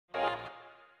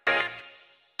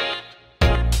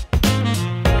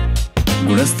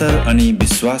गुणस्तर अनि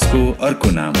विश्वासको अर्को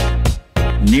नाम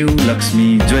new Lakshmi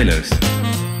jewellers.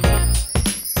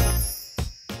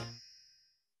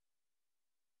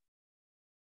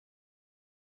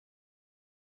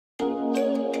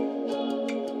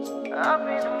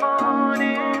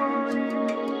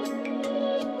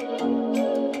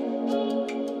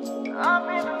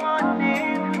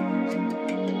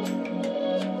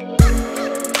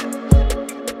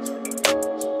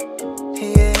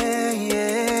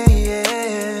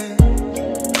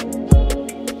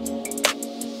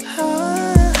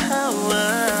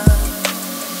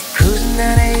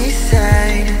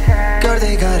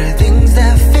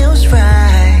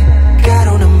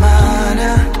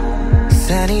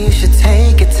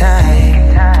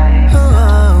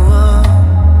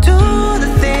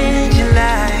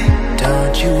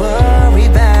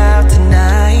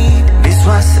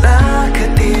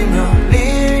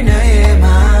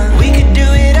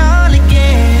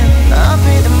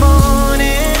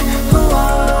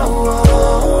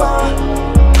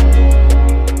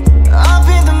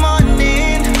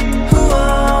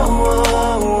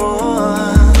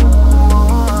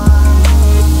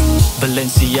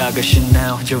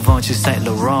 Chanel, Givenchy, Saint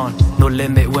Laurent. No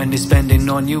limit when they're spending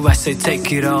on you. I say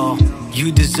take it all.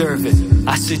 You deserve it.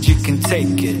 I said you can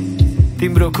take it.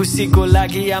 तिम्रो खुसीको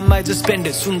लागि I might just spend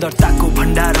it. सुन्दरताको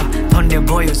भण्डार धन्य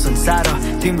भयो संसार.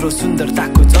 तिम्रो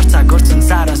सुन्दरताको चर्चा गर्छन्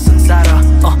सारा संसार.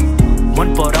 मन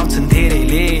पराउँछन्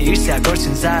धेरैले ईर्ष्या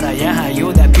गर्छन् सारा. यहाँ यो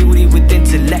that beauty with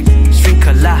intellect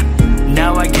श्रृङ्खला.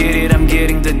 Now I get it, I'm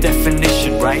getting the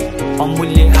definition right.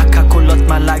 अमूल्य आँखाको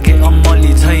लतमा लागे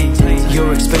अमली झैं.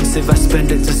 You're expensive, I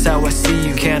spend it just how I see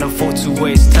you. Can't afford to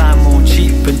waste time on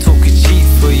cheap and talk it cheap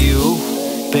for you.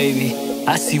 Baby,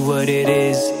 I see what it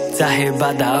is. चाहे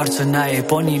बाधा अर्चन आए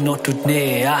पनि नटुट्ने.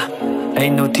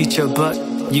 Ain't no teacher but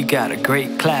you got a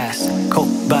great class.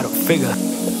 Coke bottle figure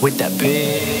with that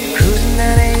big. Cruising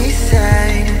down the east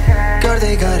side.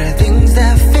 गर्दै गर things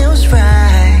that feels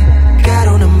right. Got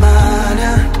on a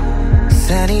mana.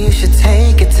 Sonny, you should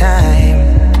take your time.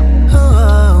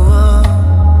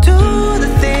 Do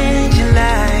the things you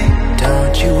like.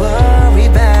 Don't you worry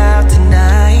about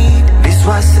tonight.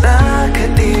 विश्वास राख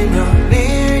तिम्रो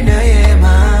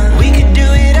निर्णयमा. We could do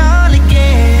it all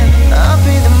again. Up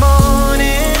in the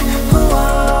morning.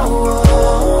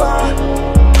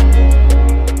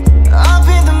 Up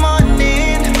in the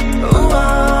morning.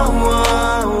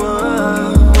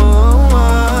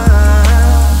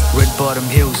 Red bottom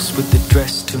heels with the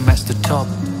dress to match the top.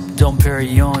 Don't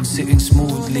carry on, sitting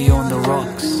smoothly on the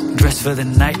rocks. Dress for the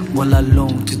night while I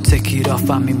long to take it off.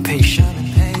 I'm impatient.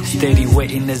 Steady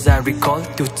waiting as I recall.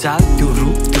 त्यो चाल, त्यो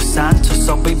रूप, त्यो सान छ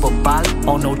सबै बबाल.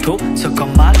 अनौठो छ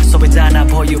कमाल, सबैजना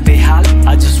भयो बेहाल.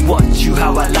 I just watch you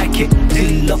how I like it.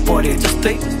 दिल परे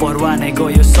जस्तै परवा नै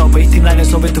गयो सबै. तिमीलाई नै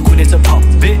सबै त खुलेछ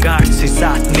भब्बे. गाड्छ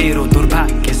साथ मेरो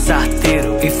दुर्भाग्य साथ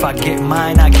तेरो. If I get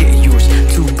mine, I get yours.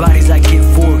 Two bodies, I get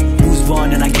four. Lose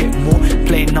one and I get more.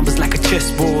 Playing numbers like a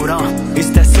chessboard. It's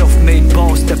that self-made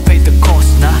boss that paid the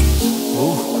cost, nah.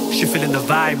 Ooh, she feeling the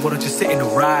vibe. Why don't you sit in a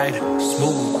ride?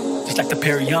 Smooth, just like the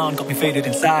Perrion, got me faded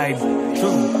inside.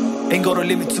 True, ain't got a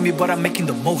limit to me, but I'm making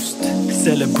the most.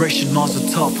 Celebration, mazel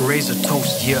top, raise a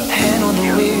toast, yeah. Hand on the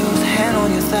wheels, hand on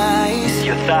your thighs.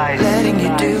 Your thighs, letting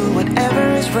you do whatever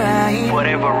is right.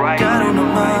 Whatever right. Got on the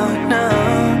mind,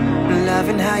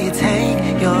 loving how you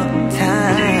take your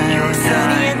time.